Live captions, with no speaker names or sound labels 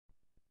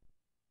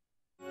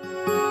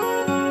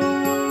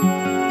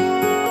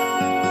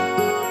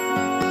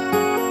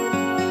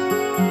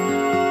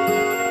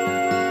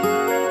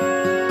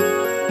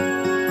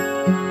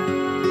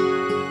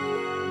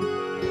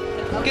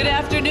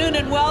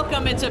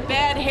welcome. It's a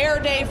bad hair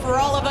day for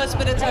all of us,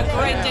 but it's a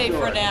great day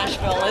for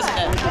Nashville, isn't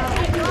it?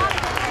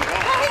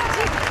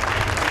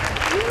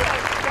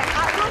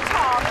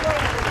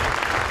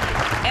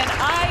 And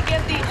I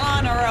get the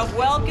honor of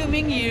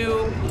welcoming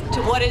you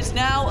to what is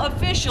now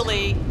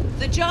officially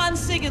the John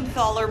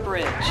Seigenthaler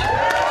Bridge.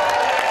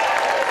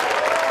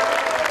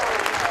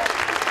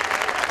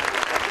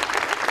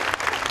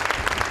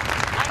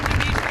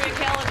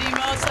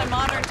 I'm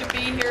honored to be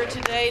here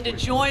today to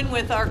join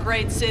with our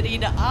great city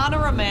to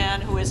honor a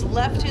man who has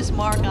left his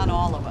mark on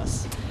all of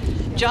us.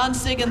 John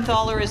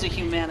Seigenthaler is a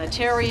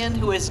humanitarian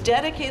who has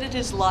dedicated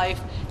his life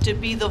to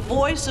be the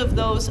voice of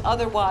those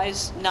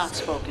otherwise not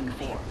spoken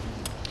for.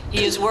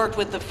 He has worked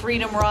with the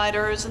Freedom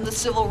Riders and the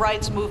civil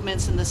rights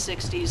movements in the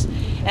 60s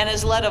and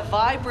has led a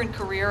vibrant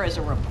career as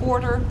a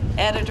reporter,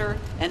 editor,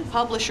 and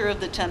publisher of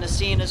the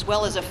Tennessean, as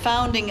well as a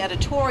founding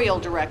editorial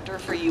director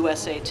for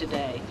USA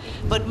Today.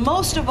 But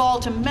most of all,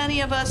 to many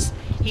of us,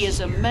 he is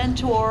a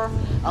mentor,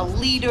 a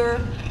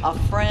leader, a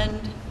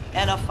friend,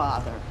 and a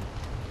father.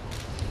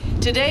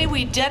 Today,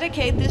 we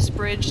dedicate this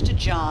bridge to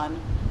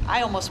John.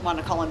 I almost want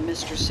to call him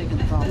Mr.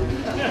 Seigenthaler.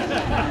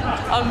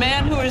 A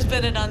man who has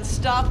been an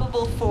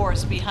unstoppable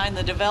force behind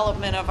the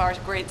development of our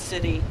great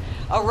city,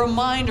 a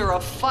reminder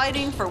of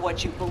fighting for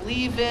what you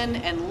believe in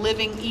and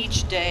living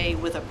each day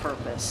with a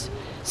purpose.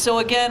 So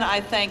again,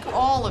 I thank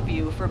all of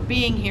you for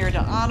being here to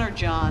honor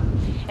John.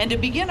 And to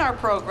begin our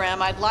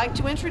program, I'd like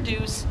to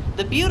introduce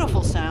the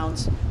beautiful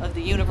sounds of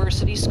the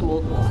University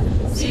School Choir.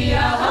 Sia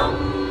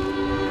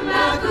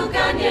hamba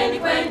kukanyen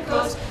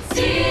kwenko,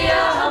 sia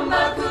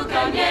hamba,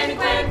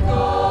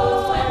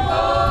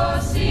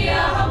 sia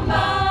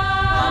hamba,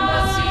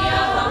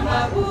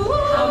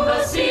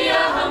 sia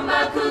hamba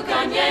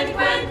kukanyen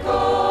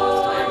kwenko,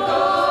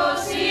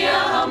 sia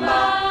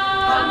hamba,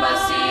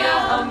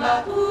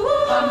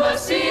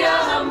 sia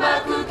hamba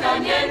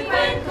kukanyen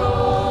kwenko.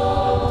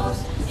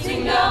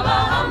 Singama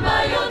hamba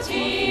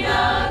yotina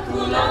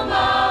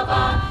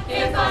kulambaba,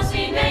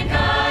 efasine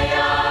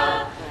kaya,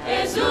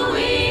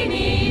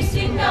 ezuini.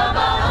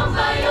 Singama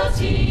hamba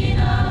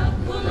yotina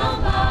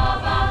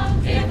kulambaba,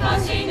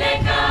 efasine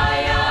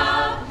kaya,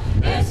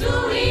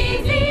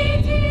 ezuini.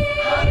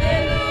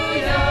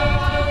 Hallelujah,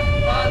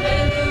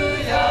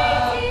 hallelujah,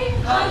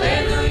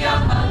 hallelujah,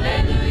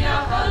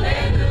 hallelujah,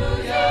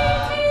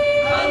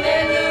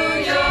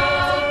 hallelujah,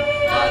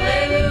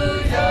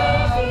 hallelujah,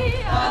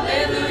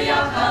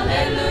 hallelujah, hallelujah,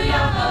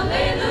 hallelujah,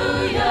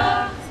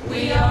 hallelujah.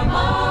 We are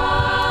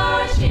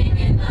marching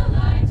in the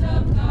light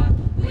of God.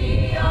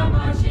 We are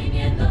marching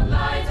in the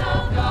light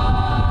of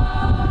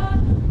God.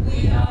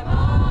 We are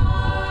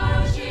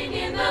marching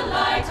in the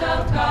light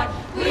of God.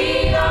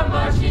 We are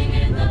marching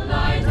in the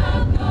light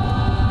of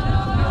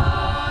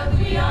God.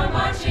 We are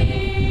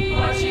marching,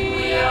 marching,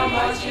 we are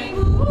marching,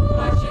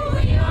 marching,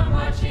 we are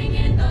marching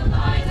in the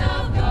light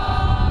of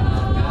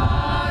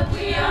God.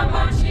 We are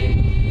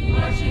marching,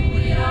 marching,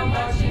 we are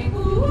marching,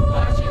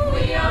 marching,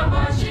 we are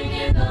marching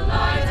in the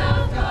light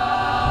of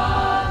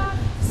God.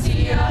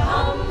 Sia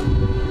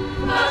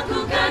hamba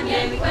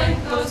kukanyen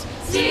kwenkos,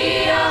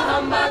 sia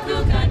hamba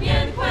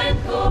kukanyen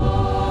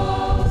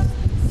kwenkos,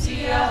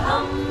 sia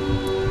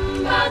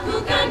hamba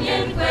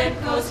kukanyen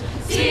kwenkos,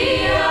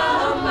 sia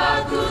hamba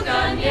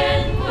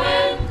kukanyen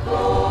kwenkos.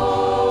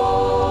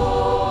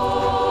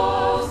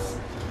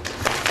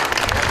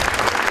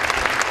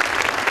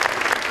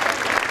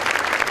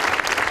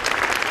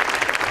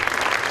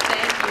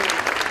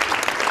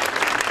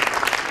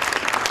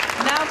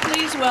 Now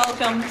please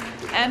welcome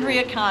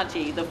Andrea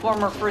Conti, the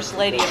former First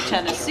Lady of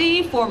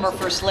Tennessee, former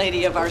First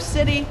Lady of our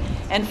city,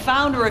 and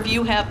founder of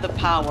You Have the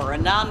Power, a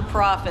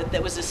nonprofit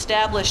that was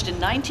established in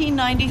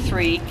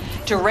 1993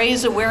 to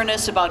raise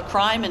awareness about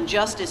crime and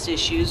justice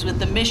issues with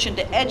the mission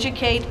to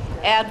educate,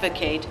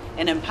 advocate,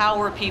 and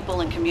empower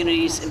people and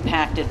communities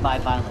impacted by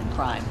violent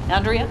crime.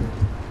 Andrea?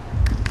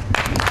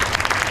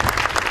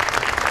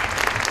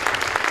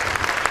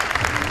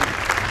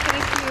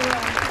 Thank you,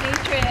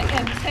 Deidre,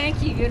 and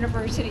thank you,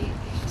 University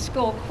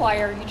School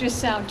Choir. You just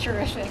sound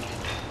terrific.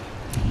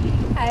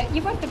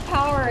 You Have the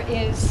Power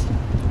is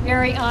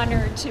very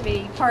honored to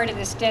be part of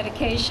this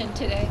dedication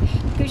today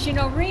because, you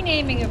know,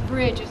 renaming a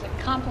bridge is a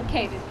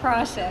complicated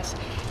process.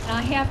 And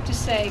I have to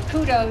say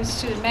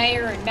kudos to the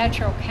Mayor and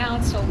Metro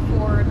Council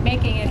for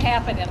making it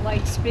happen at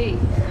light speed.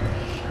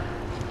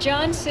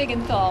 John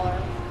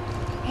Seigenthaler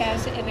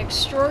has an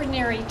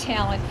extraordinary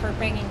talent for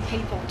bringing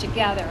people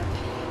together.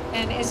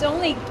 And as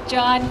only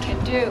John can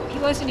do, he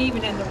wasn't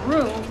even in the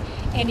room,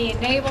 and he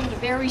enabled a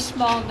very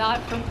small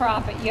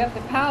not-for-profit, You Have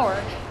the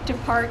Power, to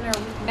partner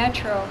with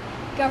Metro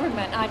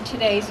government on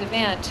today's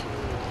event.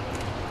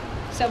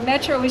 So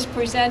Metro is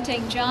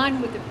presenting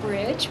John with a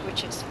bridge,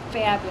 which is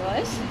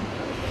fabulous,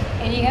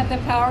 and You Have the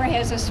Power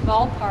has a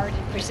small part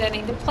in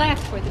presenting the plaque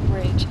for the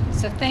bridge.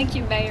 So thank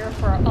you, Mayor,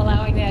 for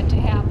allowing that to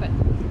happen.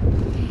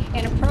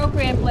 In a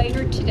program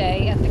later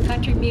today at the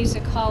Country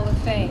Music Hall of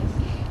Fame,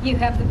 You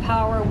Have the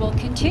Power will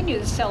continue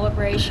the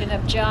celebration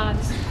of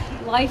John's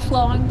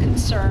lifelong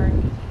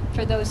concern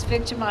for those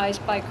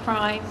victimized by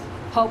crime,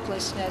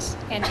 hopelessness,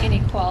 and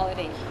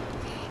inequality.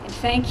 And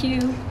thank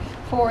you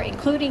for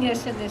including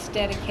us in this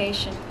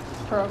dedication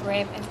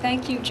program. And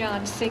thank you,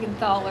 John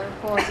Seigenthaler,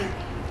 for the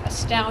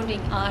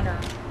astounding honor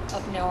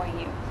of knowing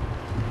you.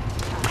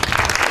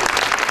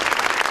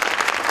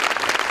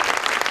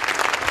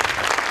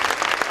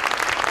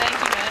 Thank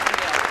you,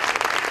 Andrea.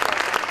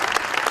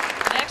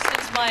 Next,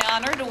 it's my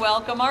honor to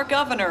welcome our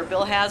governor,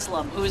 Bill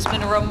Haslam, who has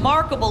been a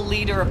remarkable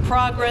leader of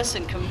progress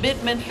and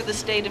commitment for the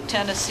state of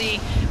Tennessee.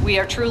 We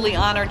are truly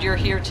honored you're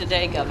here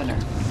today, Governor.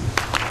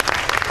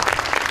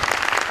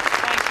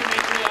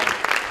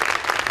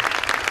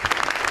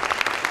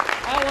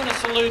 I want to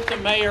salute the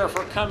mayor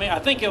for coming. I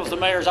think it was the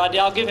mayor's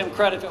idea. I'll give him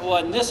credit if it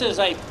wasn't. This is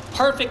a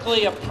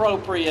perfectly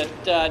appropriate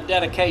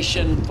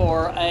dedication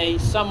for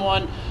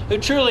someone who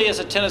truly is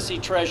a Tennessee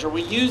treasure.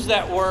 We use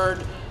that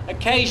word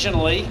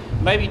occasionally,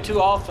 maybe too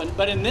often,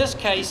 but in this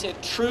case,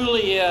 it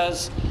truly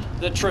is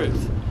the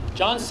truth.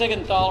 John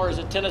Seigenthaler is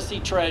a Tennessee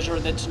treasure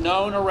that's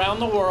known around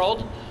the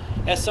world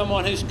as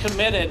someone who's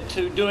committed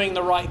to doing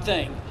the right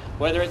thing,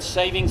 whether it's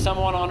saving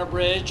someone on a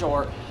bridge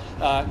or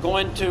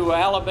going to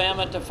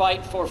Alabama to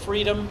fight for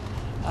freedom.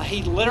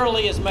 He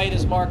literally has made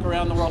his mark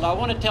around the world. I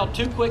want to tell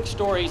two quick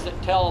stories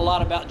that tell a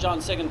lot about John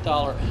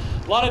Seigenthaler.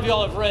 A lot of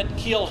y'all have read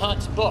Keel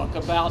Hunt's book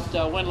about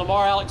when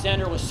Lamar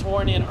Alexander was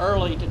sworn in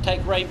early to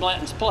take Ray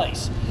Blanton's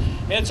place.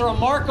 It's a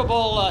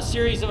remarkable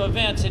series of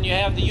events, and you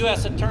have the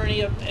U.S.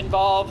 Attorney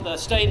involved, the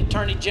State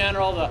Attorney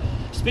General, the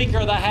Speaker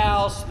of the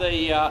House,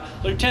 the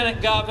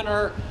Lieutenant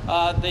Governor,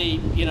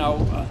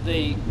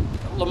 the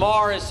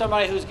Lamar is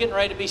somebody who's getting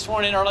ready to be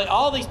sworn in early.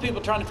 All these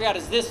people trying to figure out,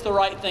 is this the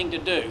right thing to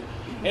do?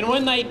 And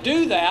when they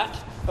do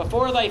that,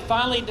 before they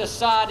finally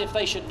decide if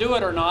they should do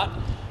it or not,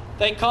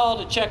 they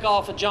call to check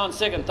off of John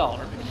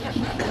Seigenthaler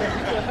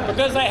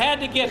because they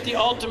had to get the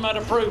ultimate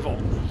approval.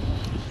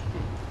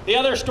 The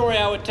other story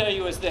I would tell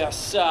you is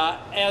this.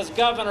 As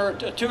governor,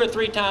 2 or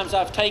 3 times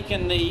I've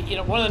taken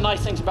one of the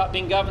nice things about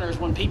being governor is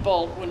when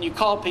you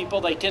call people,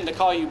 they tend to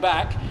call you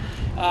back.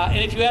 And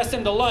if you ask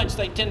them to lunch,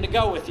 they tend to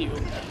go with you.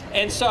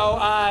 And so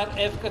I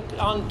have,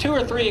 on 2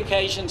 or 3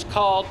 occasions,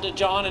 called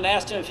John and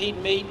asked him if he'd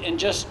meet and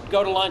just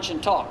go to lunch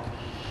and talk.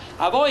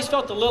 I've always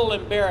felt a little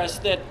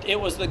embarrassed that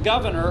it was the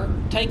governor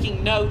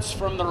taking notes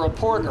from the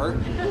reporter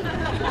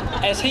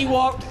as he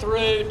walked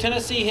through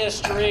Tennessee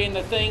history and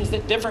the things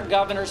that different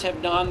governors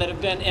have done that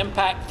have been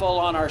impactful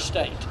on our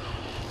state.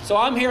 So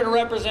I'm here to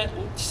represent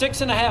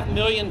 6.5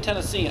 million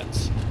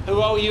Tennesseans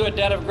who owe you a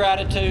debt of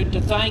gratitude, to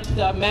thank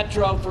the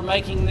Metro for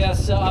making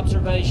this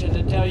observation,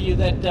 to tell you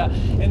that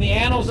in the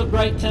annals of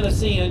great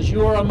Tennesseans,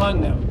 you are among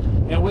them,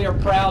 and we are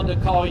proud to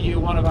call you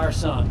one of our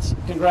sons.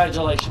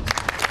 Congratulations.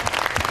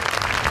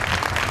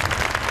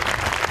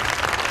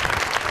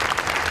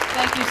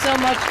 Thank you so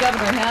much,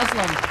 Governor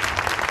Haslam.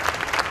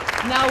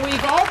 Now,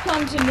 we've all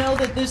come to know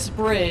that this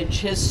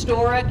bridge,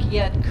 historic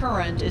yet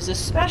current, is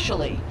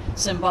especially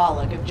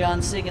symbolic of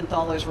John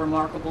Seigenthaler's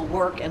remarkable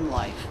work and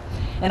life.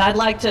 And I'd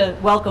like to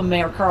welcome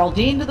Mayor Carl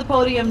Dean to the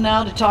podium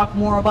now to talk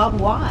more about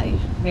why.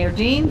 Mayor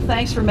Dean,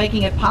 thanks for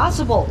making it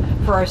possible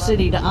for our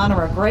city to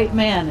honor a great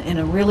man in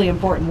a really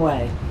important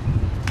way.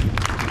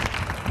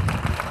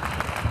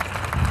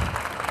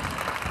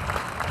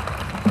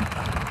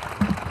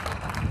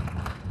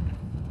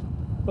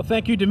 Well,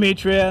 thank you,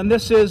 Demetria, and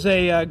this is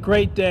a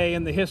great day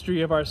in the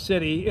history of our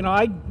city. You know,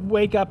 I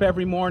wake up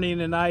every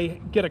morning and I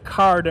get a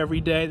card every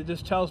day that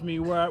just tells me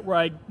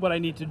what I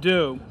need to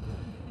do.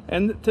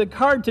 And the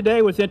card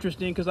today was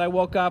interesting because I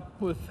woke up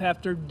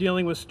after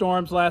dealing with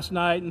storms last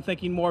night and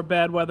thinking more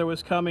bad weather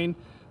was coming.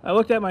 I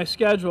looked at my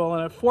schedule,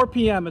 and at 4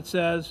 p.m. it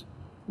says,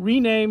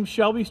 rename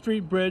Shelby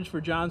Street Bridge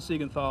for John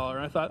Seigenthaler.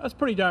 And I thought, that's a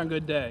pretty darn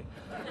good day.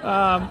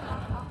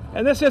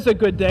 And this is a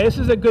good day. This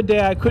is a good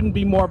day I couldn't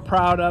be more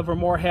proud of or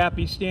more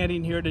happy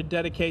standing here to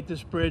dedicate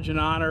this bridge in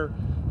honor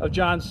of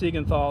John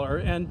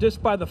Seigenthaler. And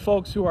just by the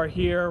folks who are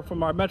here,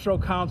 from our Metro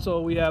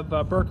Council, we have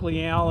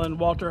Berkeley Allen,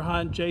 Walter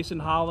Hunt, Jason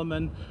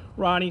Holloman,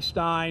 Ronnie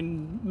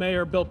Stein,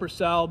 Mayor Bill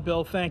Purcell.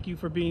 Bill, thank you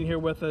for being here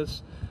with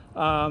us.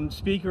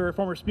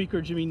 Former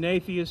Speaker Jimmy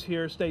Nathy is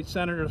here, State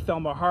Senator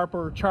Thelma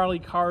Harper, Charlie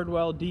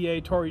Cardwell, DA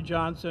Tory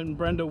Johnson,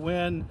 Brenda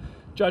Wynn,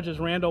 Judges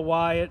Randall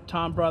Wyatt,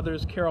 Tom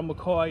Brothers, Carol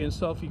McCoy, and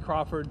Sophie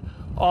Crawford.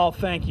 All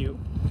thank you.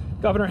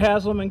 Governor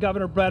Haslam and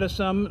Governor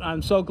Bredesen,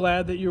 I'm so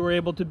glad that you were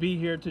able to be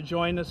here to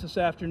join us this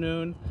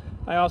afternoon.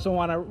 I also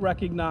want to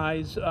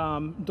recognize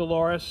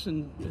Dolores,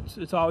 and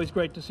it's always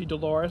great to see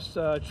Dolores,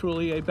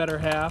 truly a better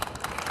half.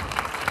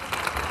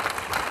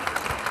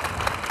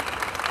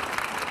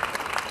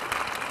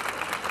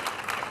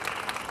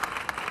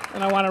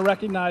 And I want to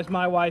recognize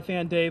my wife,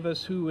 Ann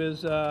Davis, who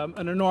is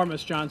an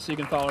enormous John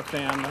Seigenthaler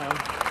fan.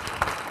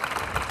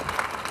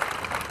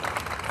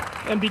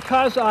 And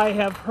because I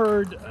have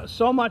heard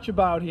so much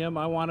about him,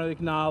 I want to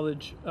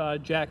acknowledge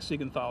Jack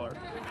Seigenthaler.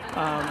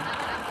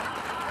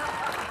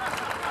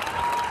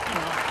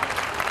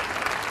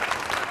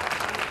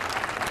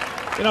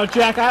 You know,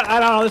 Jack, I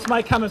don't know, this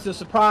might come as a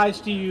surprise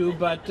to you,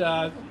 but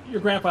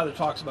your grandfather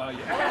talks about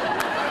you.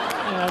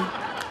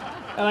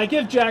 And I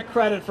give Jack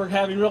credit for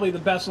having really the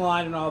best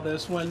line in all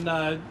this. When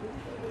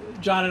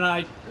John and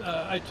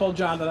I told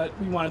John that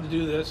we wanted to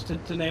do this,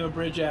 to name a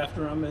bridge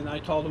after him, and I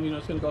told him,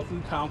 it's going to go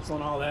through council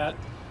and all that.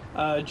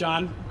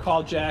 John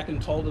called Jack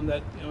and told him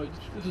that,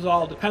 this is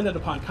all dependent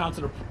upon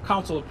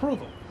council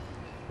approval.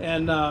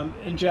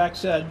 And Jack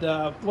said,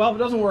 well, if it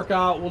doesn't work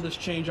out, we'll just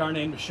change our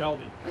name to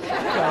Shelby. So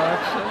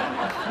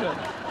that's good.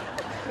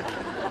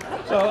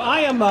 So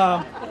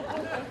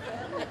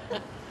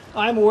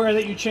I'm aware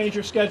that you changed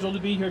your schedule to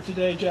be here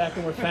today, Jack,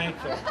 and we're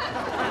thankful.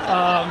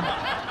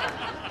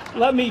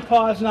 Let me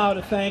pause now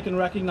to thank and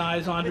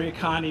recognize Andrea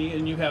Connie,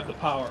 and You Have the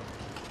Power.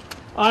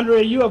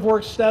 Andrea, you have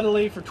worked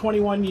steadily for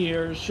 21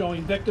 years,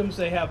 showing victims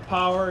they have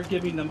power,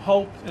 giving them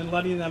hope, and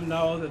letting them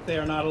know that they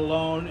are not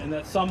alone and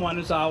that someone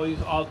is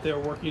always out there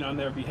working on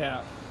their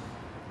behalf.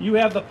 You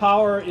Have the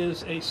Power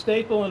is a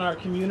staple in our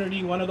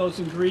community, one of those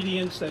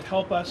ingredients that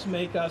help us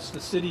make us the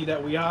city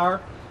that we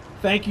are.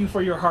 Thank you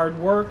for your hard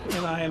work,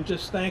 and I am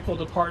just thankful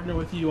to partner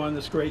with you on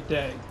this great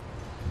day.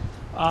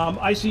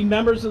 I see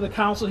members of the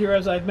council here,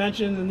 as I've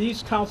mentioned, and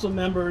these council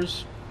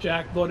members,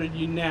 Jack, voted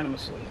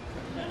unanimously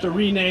to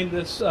rename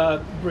this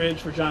bridge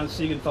for John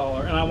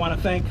Seigenthaler. And I want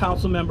to thank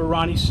Council Member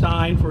Ronnie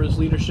Stein for his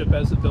leadership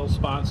as the bill's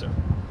sponsor.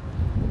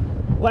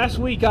 Last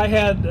week I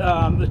had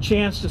the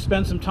chance to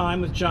spend some time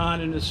with John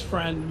and his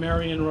friend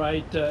Marion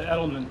Wright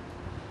Edelman.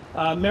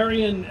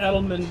 Marion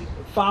Edelman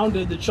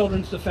founded the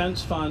Children's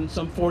Defense Fund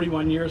some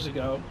 41 years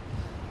ago.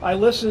 I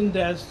listened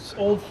as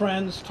old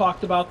friends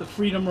talked about the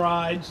freedom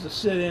rides, the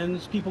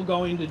sit-ins, people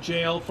going to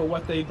jail for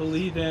what they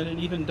believe in,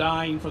 and even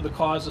dying for the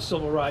cause of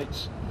civil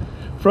rights.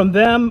 For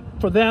them,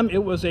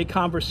 it was a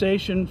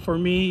conversation. For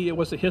me, it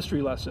was a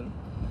history lesson.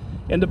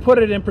 And to put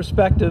it in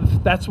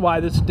perspective, that's why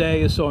this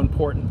day is so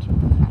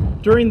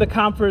important. During the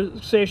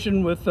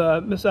conversation with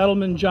Ms.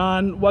 Edelman,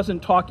 John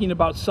wasn't talking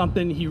about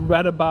something he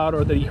read about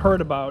or that he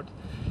heard about.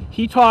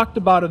 He talked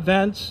about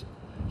events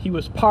he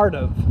was part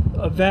of,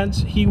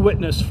 events he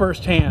witnessed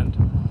firsthand.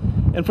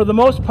 And for the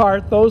most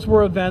part, those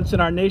were events in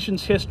our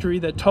nation's history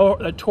that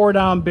tore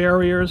down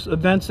barriers,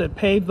 events that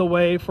paved the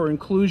way for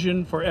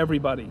inclusion for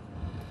everybody.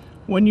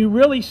 When you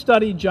really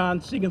study John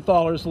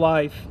Seigenthaler's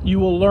life, you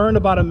will learn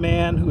about a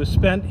man who has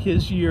spent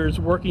his years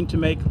working to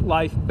make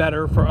life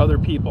better for other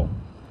people.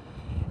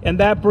 And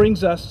that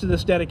brings us to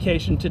this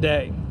dedication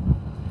today.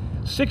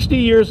 60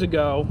 years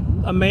ago,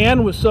 a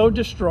man was so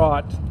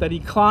distraught that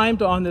he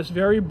climbed on this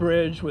very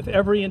bridge with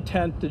every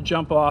intent to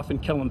jump off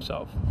and kill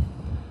himself.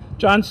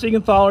 John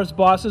Seigenthaler's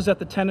bosses at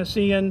the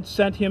Tennessean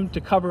sent him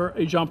to cover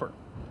a jumper.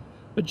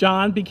 But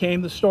John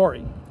became the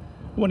story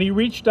when he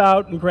reached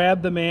out and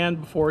grabbed the man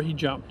before he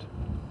jumped.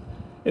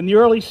 In the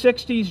early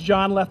 60s,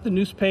 John left the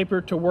newspaper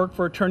to work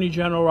for Attorney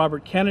General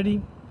Robert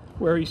Kennedy,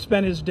 where he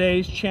spent his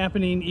days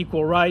championing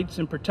equal rights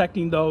and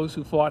protecting those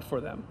who fought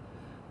for them.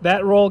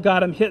 That role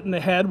got him hit in the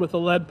head with a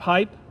lead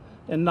pipe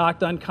and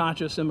knocked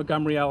unconscious in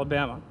Montgomery,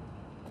 Alabama.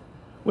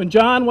 When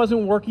John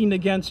wasn't working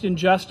against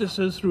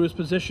injustices through his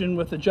position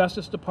with the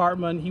Justice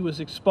Department, he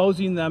was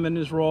exposing them in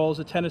his role as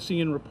a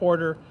Tennessean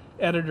reporter,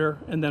 editor,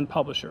 and then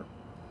publisher.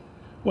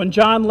 When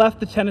John left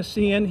the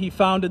Tennessean, he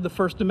founded the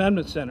First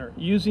Amendment Center,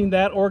 using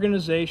that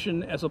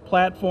organization as a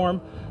platform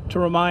to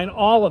remind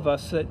all of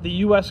us that the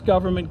U.S.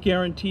 government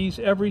guarantees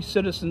every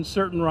citizen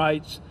certain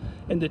rights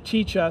and to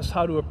teach us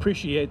how to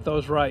appreciate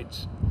those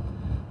rights.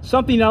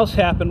 Something else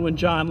happened when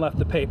John left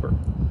the paper.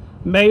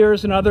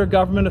 Mayors and other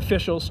government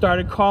officials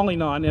started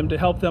calling on him to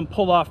help them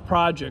pull off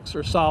projects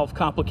or solve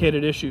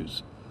complicated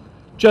issues.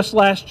 Just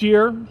last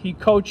year, he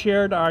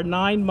co-chaired our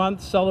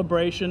 9-month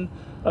celebration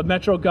of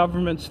Metro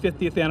Government's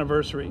 50th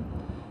anniversary.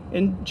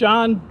 And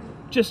John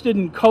just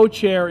didn't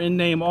co-chair in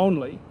name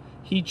only.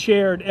 He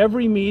chaired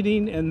every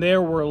meeting, and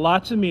there were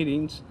lots of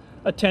meetings,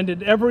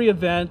 attended every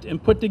event,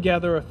 and put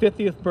together a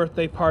 50th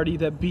birthday party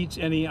that beats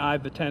any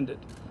I've attended.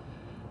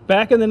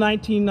 Back in the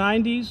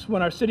 1990s,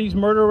 when our city's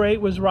murder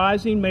rate was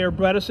rising, Mayor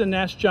Bredesen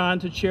asked John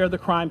to chair the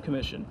Crime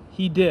Commission.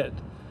 He did.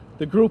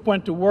 The group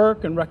went to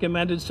work and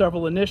recommended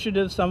several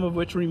initiatives, some of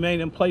which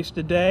remain in place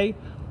today,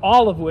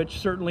 all of which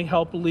certainly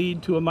helped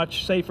lead to a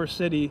much safer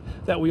city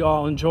that we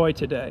all enjoy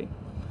today.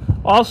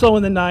 Also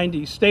in the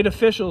 90s, state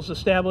officials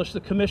established the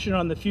Commission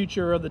on the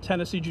Future of the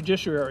Tennessee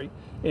Judiciary,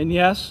 and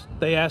yes,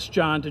 they asked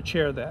John to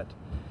chair that.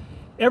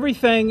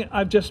 Everything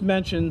I've just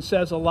mentioned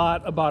says a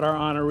lot about our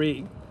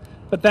honoree,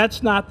 but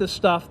that's not the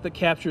stuff that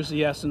captures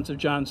the essence of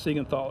John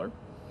Seigenthaler.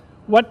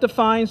 What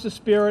defines the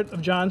spirit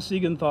of John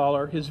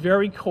Seigenthaler, his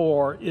very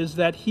core, is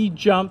that he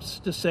jumps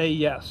to say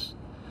yes.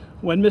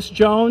 When Miss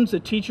Jones, a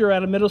teacher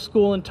at a middle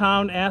school in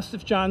town, asks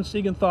if John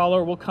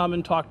Seigenthaler will come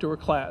and talk to her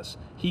class,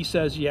 he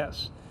says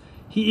yes.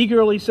 He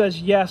eagerly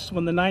says yes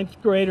when the 9th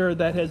grader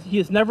that he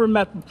has never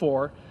met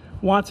before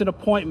wants an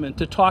appointment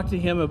to talk to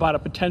him about a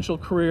potential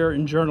career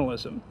in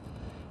journalism.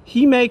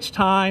 He makes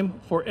time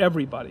for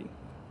everybody,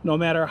 no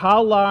matter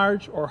how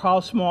large or how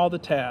small the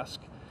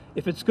task.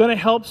 If it's going to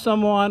help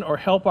someone or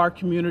help our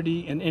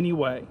community in any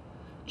way,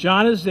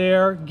 John is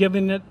there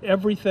giving it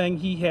everything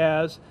he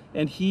has,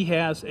 and he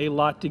has a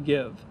lot to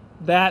give.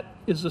 That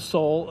is the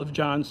soul of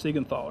John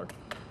Seigenthaler.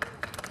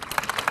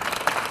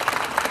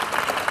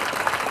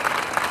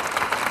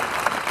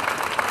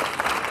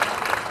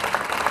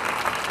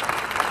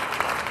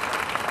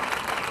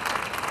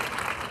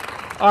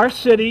 Our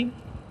city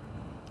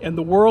and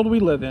the world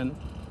we live in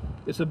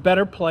is a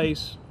better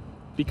place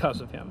because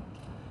of him.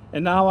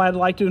 And now I'd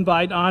like to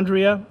invite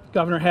Andrea,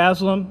 Governor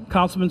Haslam,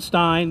 Councilman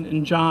Stein,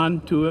 and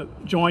John to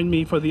join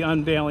me for the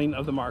unveiling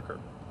of the marker.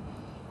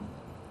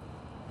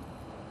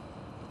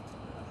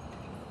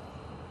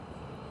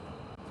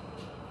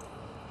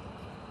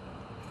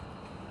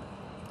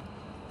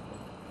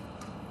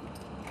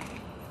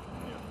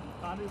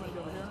 Andrea, you want to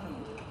go over here?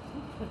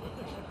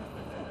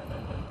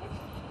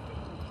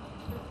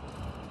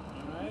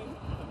 All right.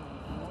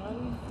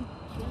 1,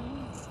 2,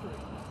 3.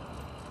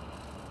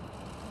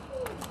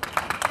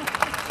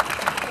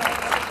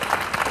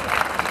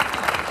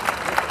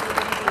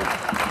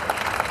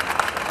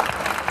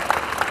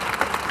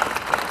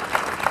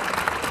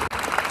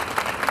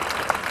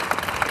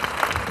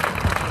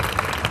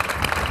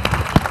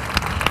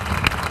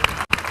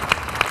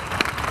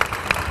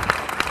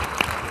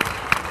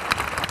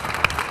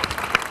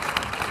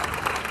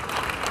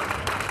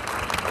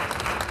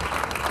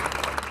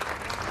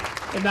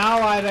 And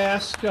now I'd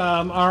ask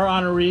our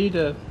honoree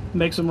to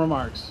make some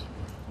remarks.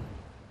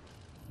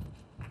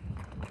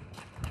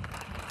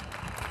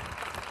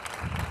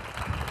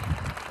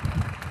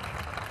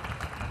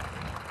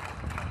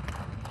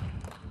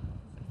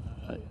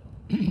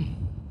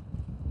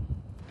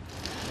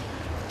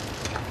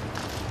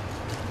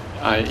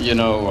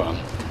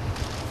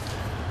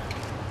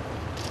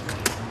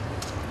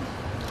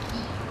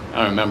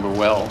 I remember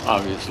well,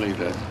 obviously,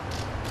 the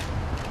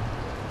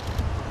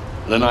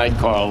night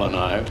Carl and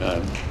I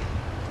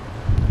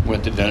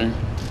went to dinner.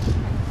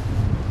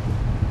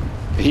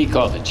 He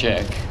caught the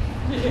check.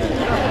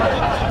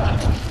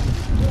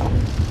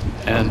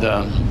 And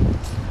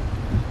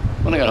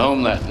when I got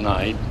home that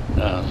night,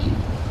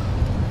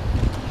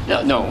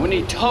 when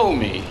he told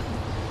me,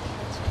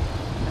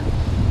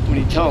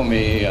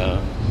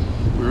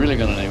 we're really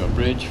going to name a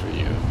bridge for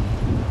you,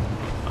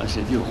 I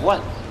said, you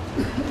what?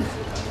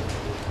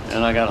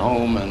 And I got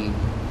home and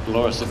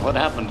Laura said, what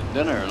happened at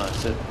dinner? And I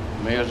said,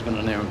 the mayor's going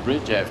to name a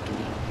bridge after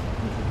me.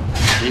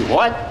 He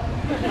what?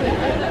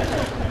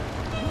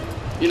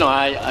 You know,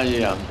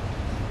 I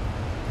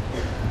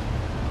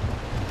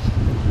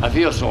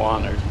feel so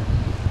honored.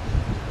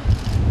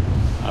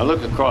 I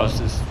look across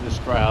this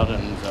crowd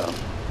and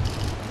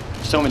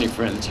so many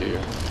friends here.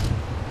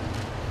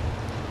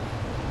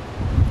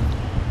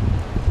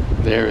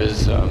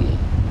 There's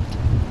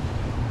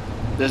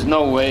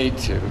no way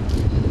to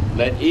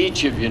let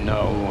each of you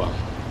know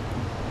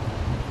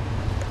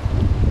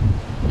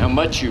how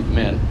much you've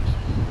meant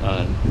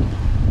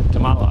to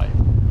my life.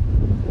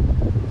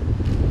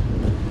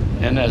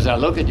 And as I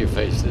look at your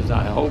faces,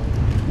 I hope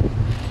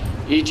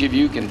each of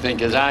you can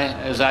think as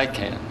I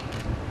can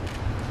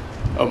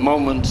of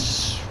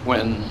moments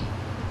when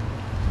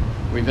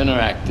we've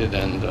interacted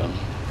and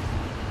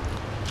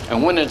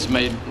when it's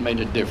made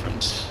a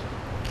difference.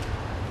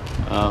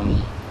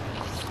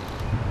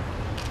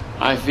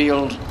 I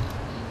feel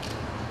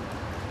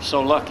so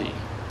lucky.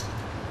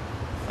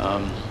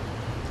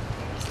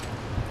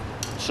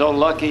 So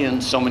lucky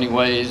in so many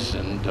ways,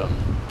 and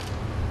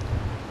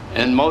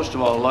most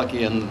of all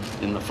lucky in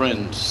the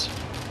friends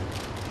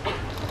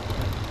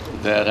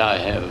that I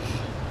have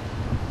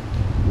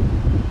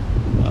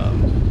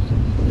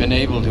been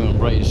able to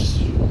embrace.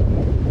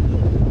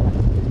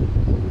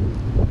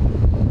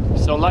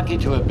 So lucky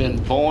to have been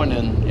born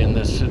in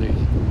this city.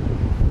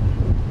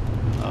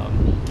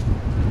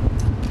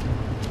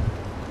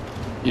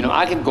 You know,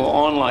 I could go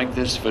on like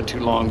this for too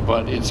long,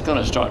 but it's going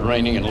to start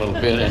raining in a little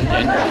bit,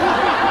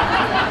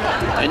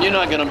 and you're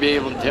not going to be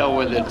able to tell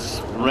whether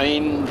it's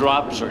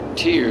raindrops or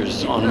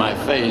tears on my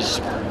face.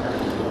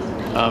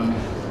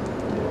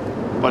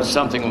 But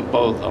something of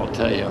both, I'll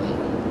tell you.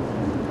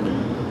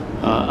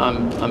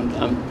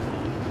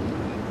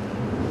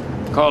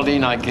 Carl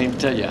Dean, I can't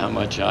tell you how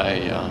much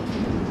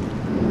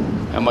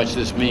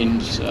this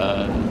means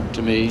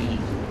to me.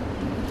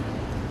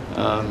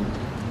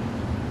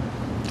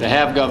 To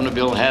have Governor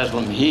Bill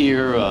Haslam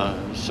here,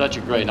 such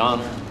a great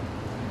honor.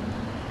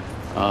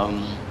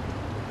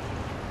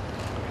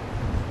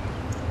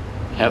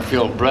 Have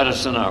Phil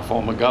Bredesen, our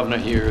former governor,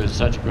 here is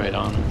such a great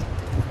honor.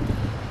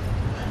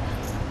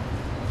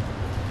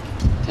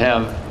 To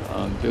have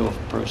Bill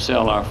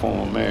Purcell, our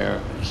former mayor,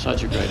 is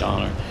such a great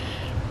honor.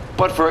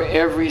 But for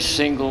every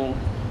single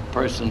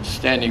person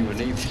standing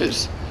beneath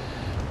this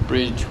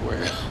bridge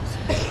where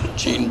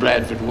Gene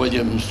Bradford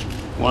Williams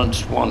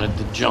once wanted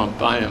to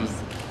jump, I'm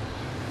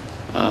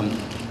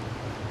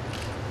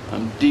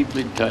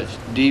deeply touched,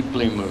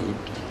 deeply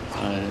moved.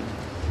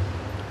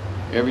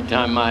 Every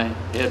time my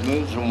head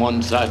moves from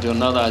one side to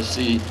another, I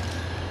see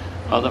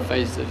other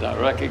faces I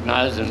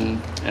recognize,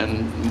 and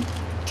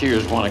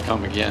tears want to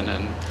come again.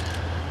 And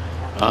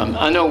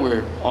I know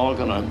I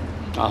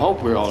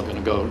hope we're all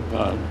gonna go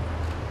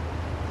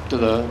to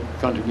the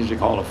Country Music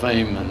Hall of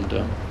Fame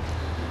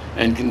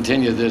and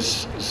continue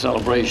this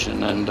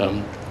celebration. And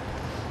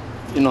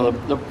you know,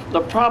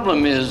 the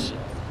problem is,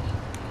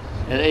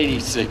 at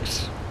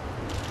 86,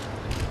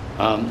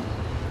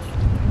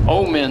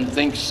 old men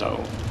think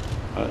so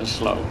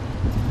slow.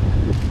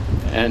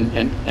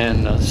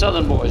 and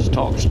Southern boys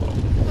talk slow.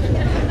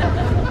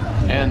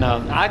 And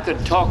I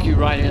could talk you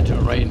right into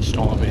a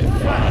rainstorm if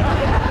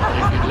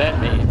you'd let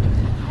me.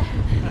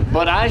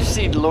 But I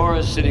see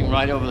Dolores sitting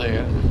right over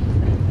there,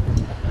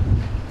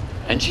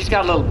 and she's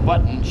got a little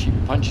button. She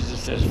punches it,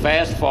 says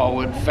fast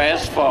forward,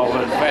 fast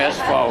forward, fast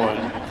forward.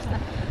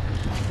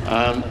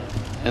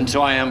 And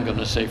so I am going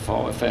to say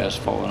forward, fast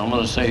forward. I'm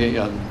going to say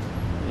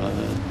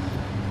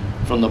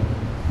from the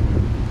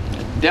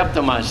depth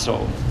of my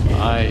soul,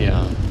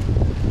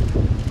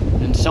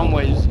 in some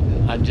ways,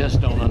 I just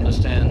don't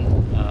understand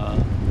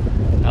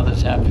how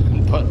this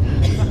happened, but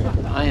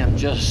I am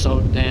just so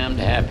damned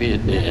happy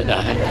it did.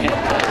 I can't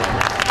tell you.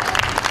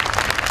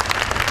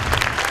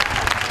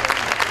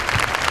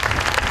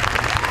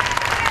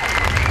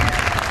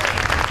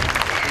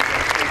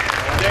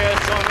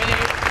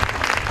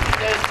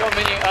 There's so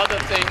many other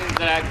things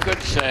that I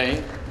could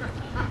say,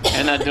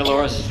 and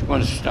Dolores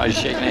wants to start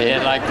shaking her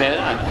head like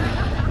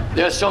that.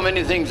 There's so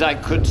many things I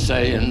could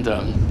say, and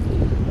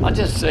I'll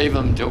just save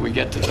them until we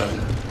get to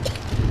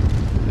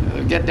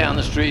get down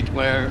the street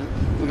where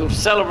we'll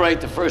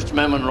celebrate the First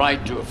Amendment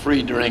right to a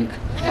free drink.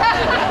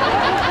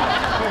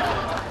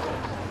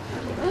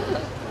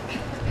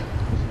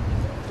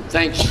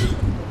 Thanks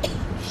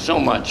so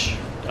much.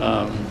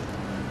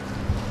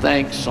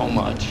 Thanks so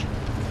much.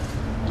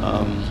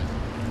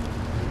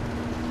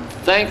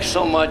 Thanks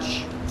so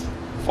much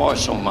for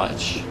so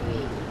much.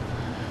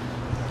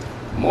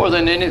 More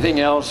than anything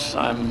else,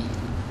 I'm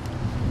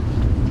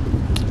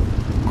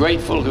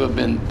grateful to have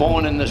been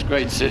born in this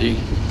great city,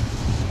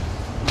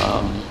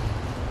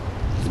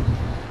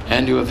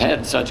 and to have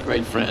had such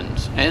great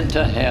friends, and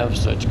to have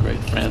such great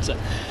friends.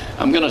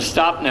 I'm going to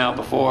stop now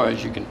before,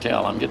 as you can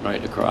tell, I'm getting ready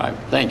to cry.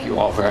 Thank you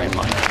all very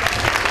much.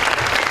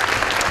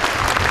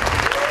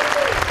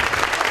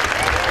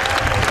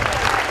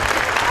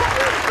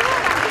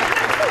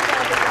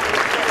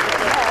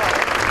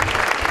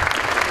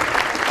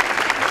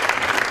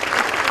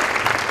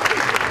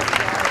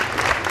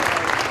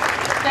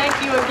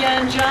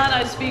 John,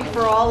 I speak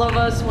for all of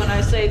us when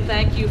I say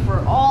thank you for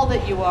all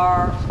that you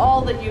are,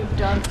 all that you've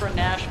done for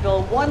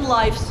Nashville. One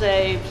life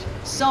saved,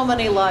 so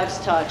many lives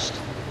touched.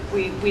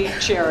 We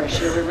cherish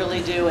you, we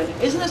really do. And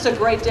isn't this a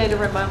great day to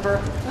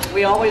remember?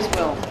 We always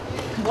will.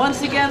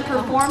 Once again,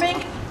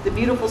 performing the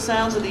beautiful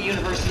sounds of the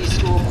University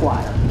School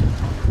Choir.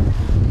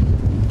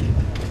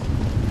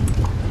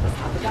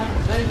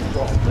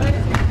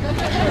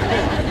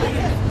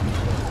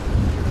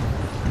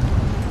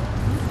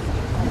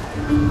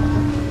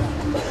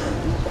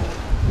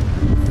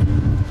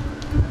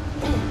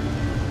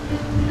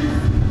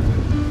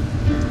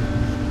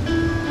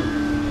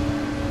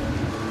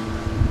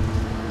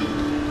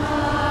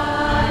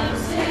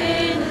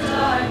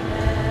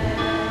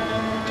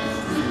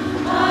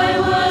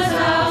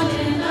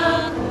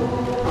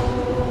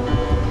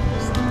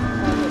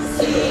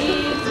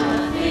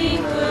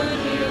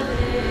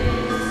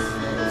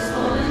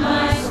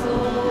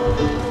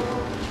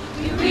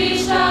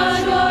 Reached out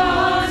your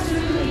arms to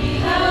me,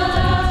 held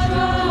out your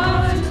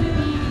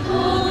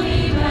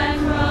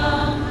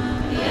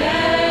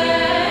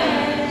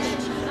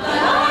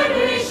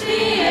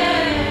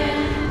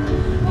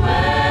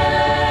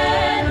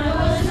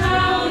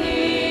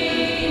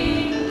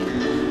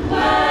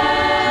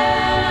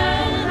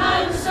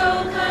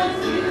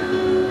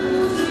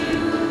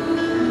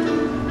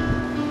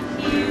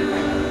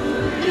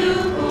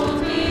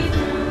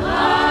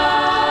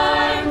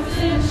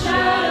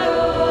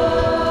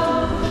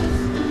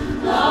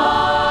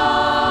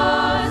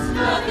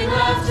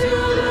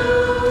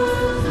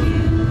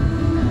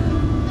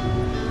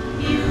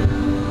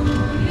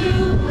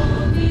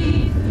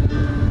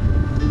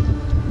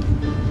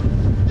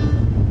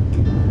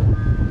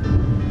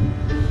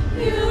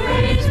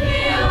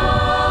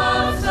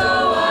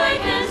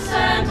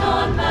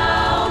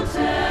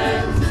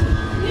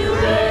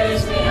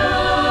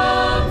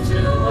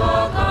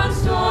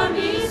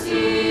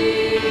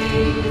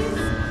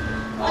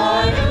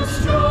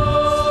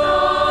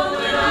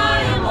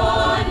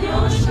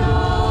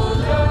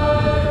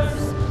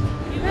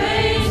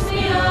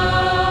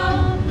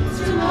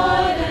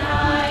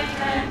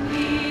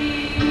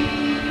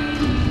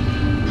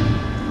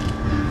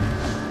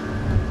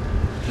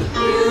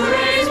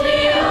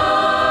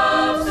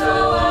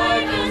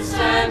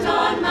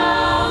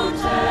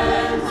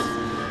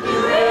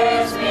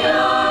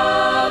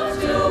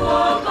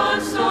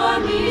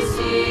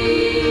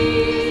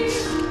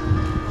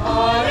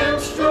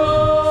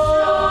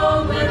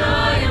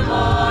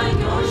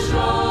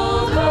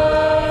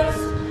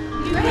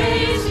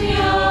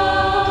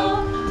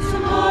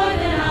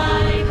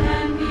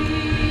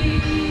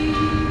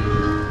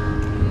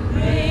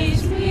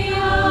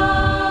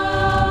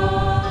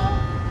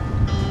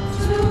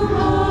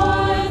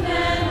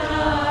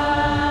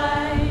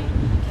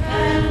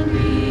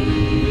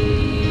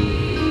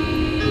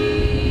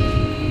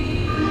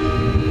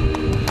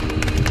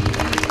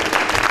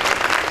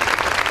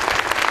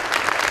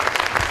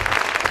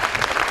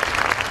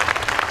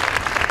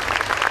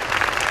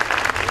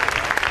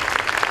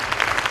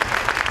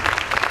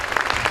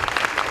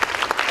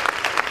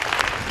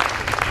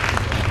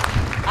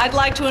I'd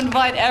like to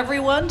invite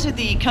everyone to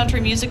the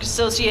Country Music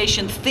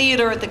Association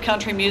Theater at the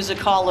Country Music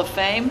Hall of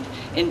Fame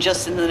in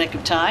the nick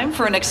of time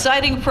for an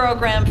exciting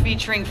program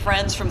featuring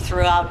friends from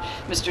throughout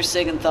Mr.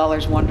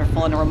 Seigenthaler's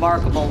wonderful and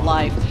remarkable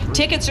life.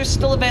 Tickets are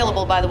still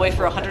available, by the way,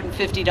 for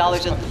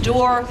 $150 at the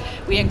door.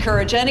 We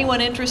encourage anyone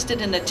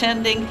interested in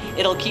attending.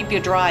 It'll keep you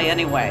dry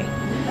anyway.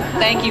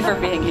 Thank you for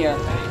being here.